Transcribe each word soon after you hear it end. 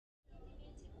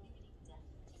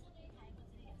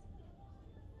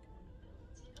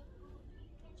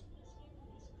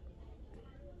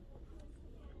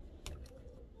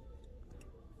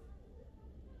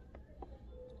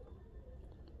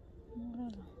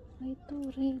Itu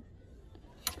rin.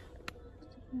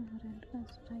 Kemarin kan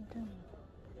Spider.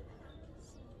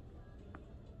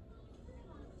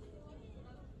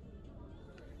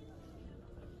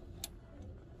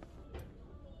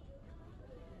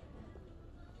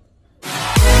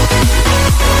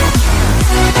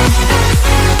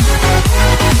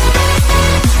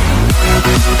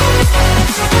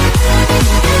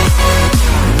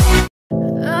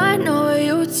 I know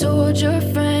you told your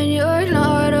friend you're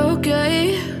not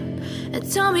okay, and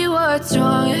tell me what's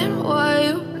wrong and why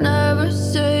you never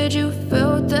said you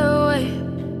felt that way.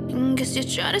 And guess you're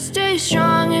trying to stay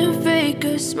strong and fake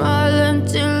a smile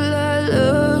until I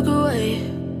look away.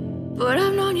 But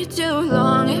I've known you too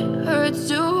long, it hurts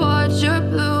to watch your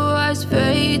blue eyes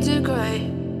fade to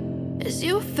gray as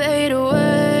you fade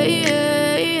away,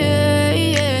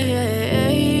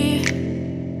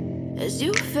 as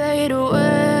you fade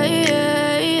away.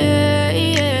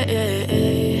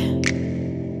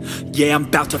 Yeah, I'm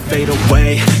about to fade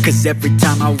away, cause every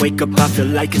time I wake up I feel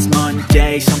like it's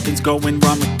Monday. Something's going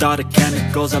wrong with all the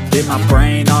chemicals up in my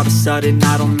brain. All of a sudden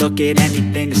I don't look at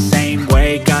anything the same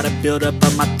way. Gotta build up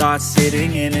of my thoughts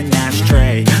sitting in an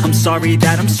ashtray. I'm sorry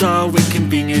that I'm so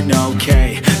inconvenient,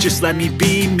 okay. Just let me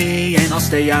be me and I'll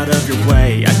stay out of your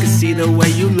way. I can see the way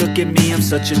you look at me, I'm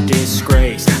such a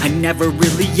disgrace. I never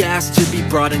really asked to be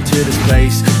brought into this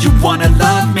place. You wanna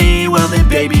love me? Well then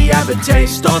baby I have a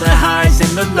taste. All the highs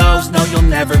and the lows, no you'll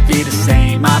never be the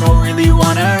same. I don't really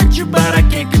wanna hurt you but I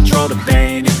can't control the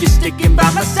pain. If you're sticking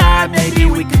by my side maybe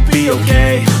we could be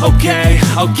okay.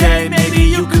 Okay, maybe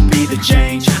you could be the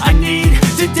change I need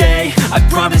today. I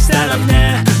promise that I've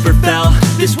never felt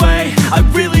this way. I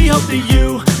really hope that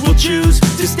you will choose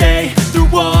to stay through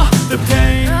all the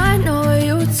pain. I know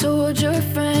you told your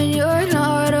friend you're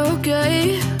not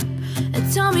okay, and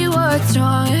tell me what's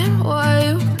wrong and why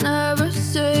you never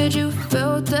said you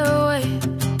felt that way.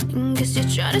 And guess you're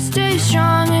trying to stay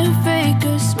strong and fake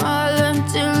a smile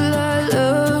until I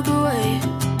look away.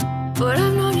 But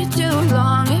I've known you too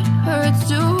long, it hurts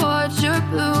to watch your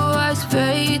blue eyes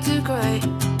fade to gray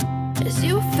as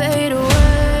you fade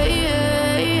away,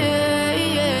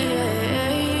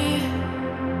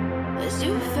 as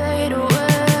you fade away,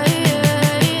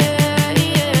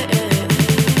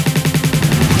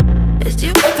 as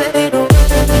you fade away.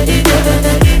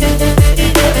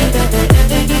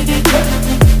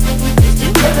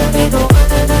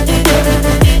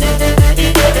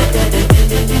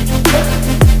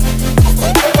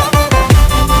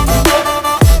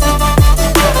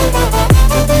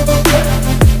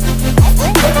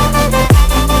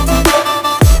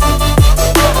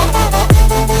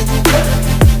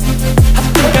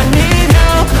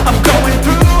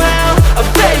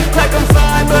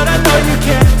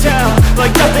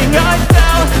 Like nothing I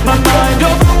felt, my mind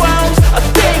overwhelms. I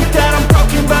think that I'm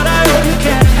broken but I hope you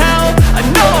can't help. I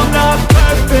know I'm not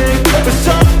perfect, but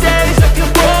some days I feel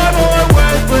bored or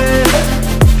worthless.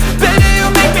 Baby, you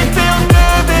make me feel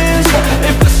nervous.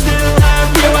 If I still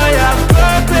have you, I have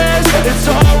purpose. It's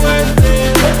all worth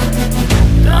it.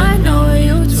 I know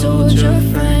you told your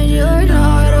friend you're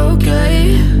not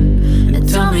okay, and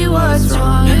tell me what's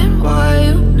wrong and why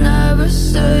you never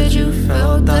said you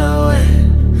felt that way.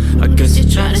 I guess you're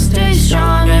trying to stay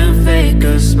strong and fake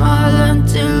a smile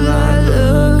until I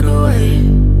look away.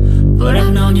 But I've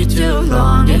known you too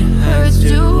long, it hurts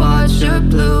to watch your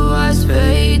blue eyes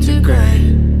fade to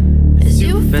gray as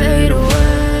you fade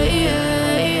away,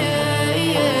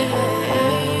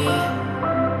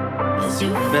 as you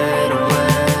fade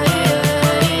away,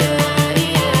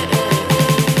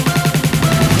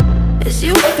 as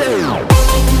you fade away.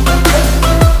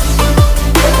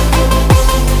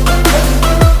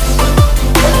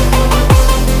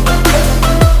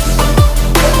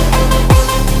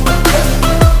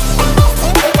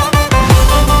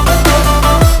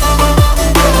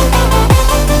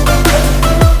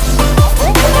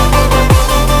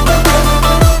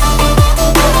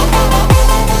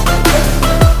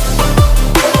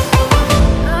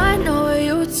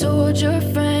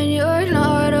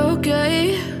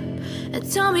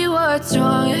 Tell me what's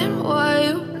wrong and why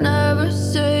you never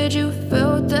said you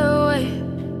felt that way.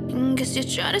 And guess you're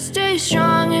trying to stay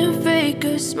strong and fake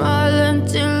a smile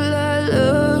until I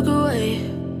look away.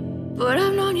 But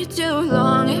I've known you too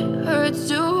long, it hurts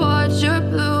to watch your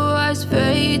blue eyes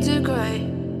fade to gray.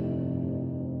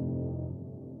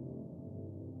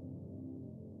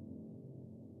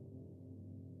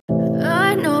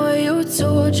 I know you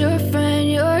told your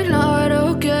friend you're not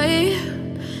okay,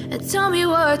 and tell me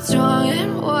what's wrong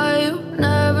and why you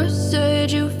never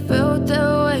said you felt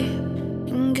that way.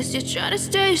 And guess you're trying to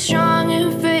stay strong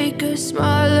and fake a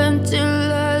smile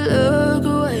until I look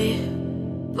away.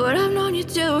 but I've known you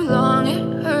too long.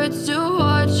 It hurts to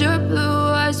watch your blue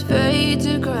eyes fade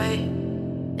to gray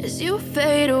as you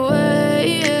fade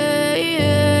away,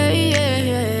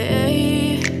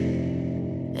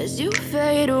 as you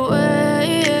fade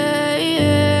away.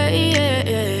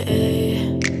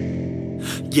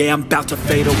 Yeah, I'm about to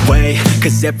fade away,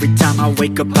 cause every time I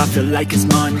wake up I feel like it's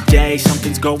Monday.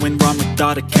 Something's going wrong with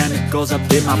all the chemicals up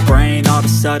in my brain. All of a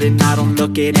sudden I don't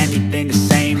look at anything the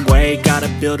same way. Gotta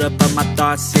build up of my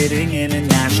thoughts sitting in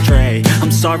an ashtray. I'm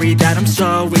sorry that I'm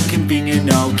so inconvenient,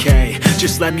 okay.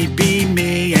 Just let me be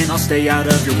me and I'll stay out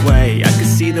of your way. I can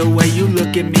see the way you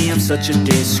look at me, I'm such a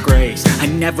disgrace. I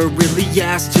never really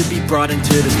asked to be brought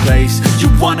into this place. You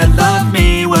wanna love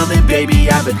me? Well then baby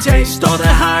I have a taste. All the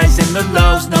highs and the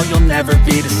lows, no you'll never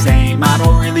be the same. I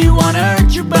don't really wanna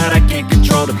hurt you but I can't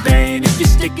control the pain. If you're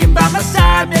sticking by my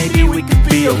side maybe we could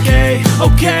be okay.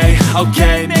 Okay,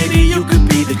 maybe you could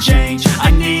be the change I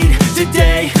need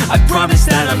today. I promise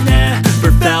that I've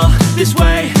never felt this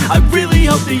way. I really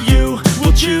hope that you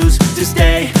will choose to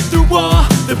stay through all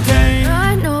the pain.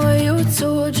 I know you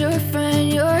told your friend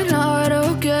you're not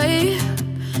okay,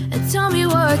 and tell me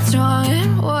what's wrong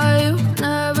and why you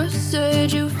never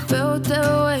said you felt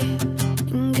that way.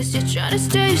 Guess you're trying to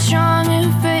stay strong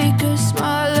and fake a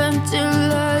smile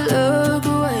until I look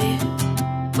away.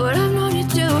 But I've known you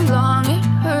too long, it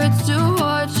hurts to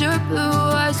watch your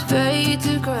blue eyes fade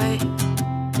to gray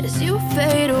as you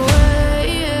fade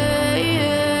away,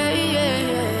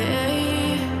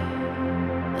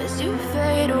 as you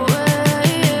fade away,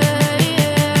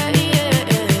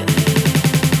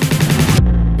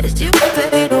 as you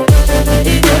fade away.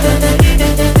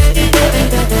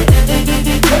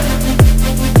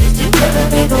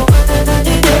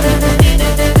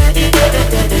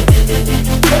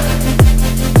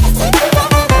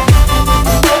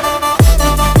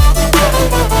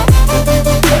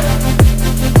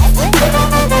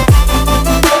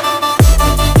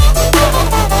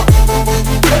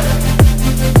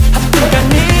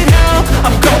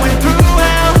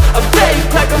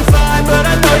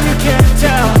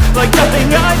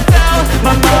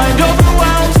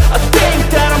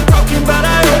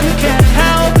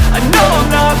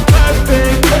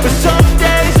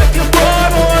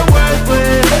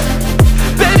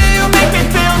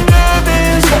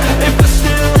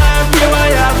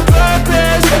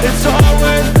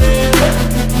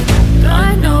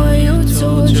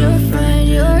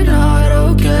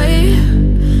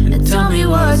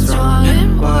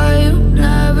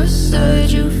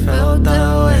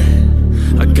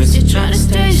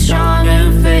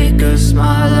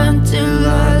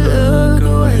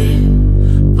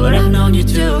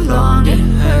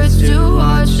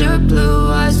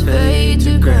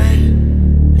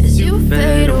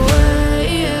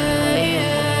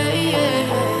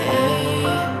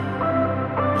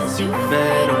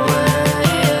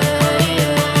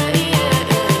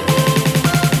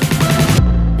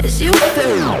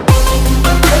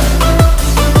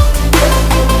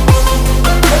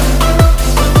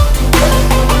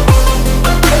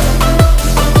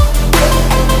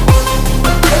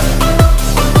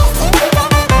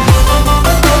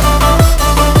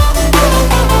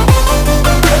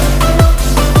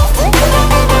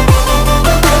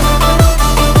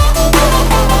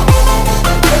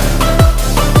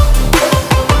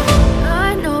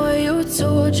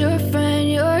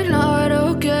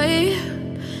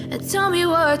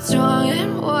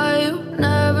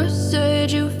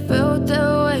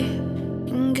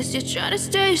 Try to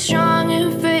stay strong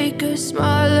and fake a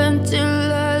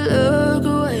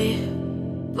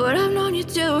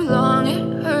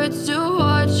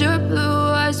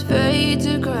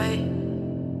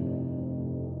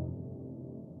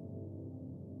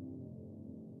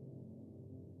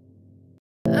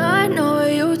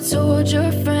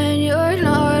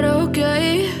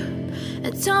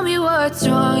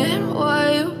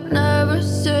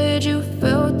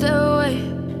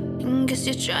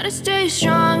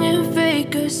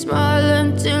smile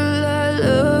until I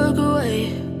look away.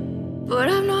 But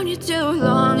I've known you too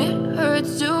long, it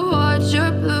hurts to watch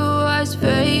your blue eyes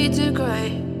fade to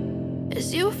gray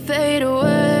as you fade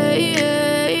away,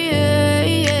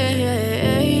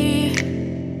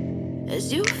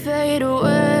 as you fade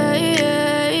away.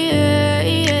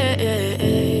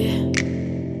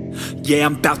 yeah,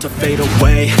 I'm about to fade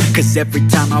away. Cause every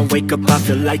time I wake up I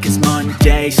feel like it's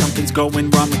Monday. Something's going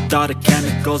wrong with all the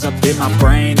chemicals up in my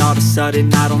brain. All of a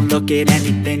sudden I don't look at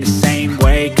anything the same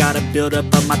way. Gotta build up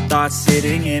of my thoughts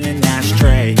sitting in an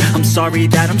ashtray. I'm sorry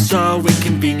that I'm so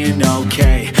inconvenient,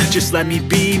 okay. Just let me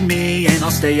be me and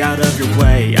I'll stay out of your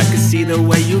way. I can see the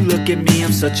way you look at me,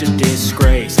 I'm such a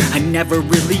disgrace. I never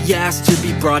really asked to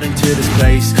be brought into this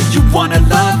place. You wanna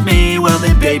love me? Well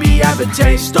then baby, have a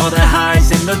taste. All the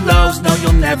highs and the lows, no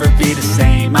you'll never be the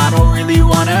same. I don't really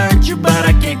wanna hurt you, but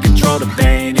I can't control the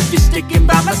pain. If you're sticking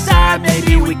by my side,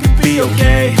 maybe we could be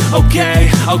okay.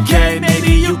 Okay,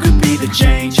 maybe you could be the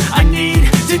change I need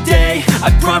today. I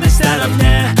promise that I've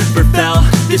never felt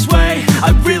this way. I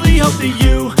really hope that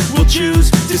you will choose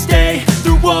to stay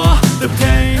through all the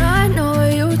pain. I know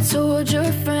you told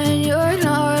your friend you're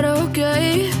not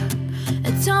okay,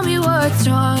 and tell me what's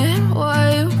wrong and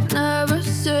why you never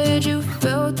said you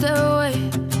felt that way.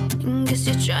 And guess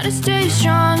you're trying to stay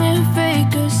strong and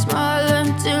fake a smile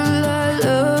until I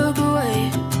look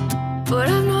away. But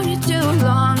I've known you too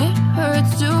long, it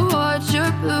hurts to watch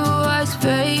your blue eyes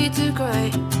fade to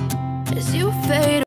gray as you fade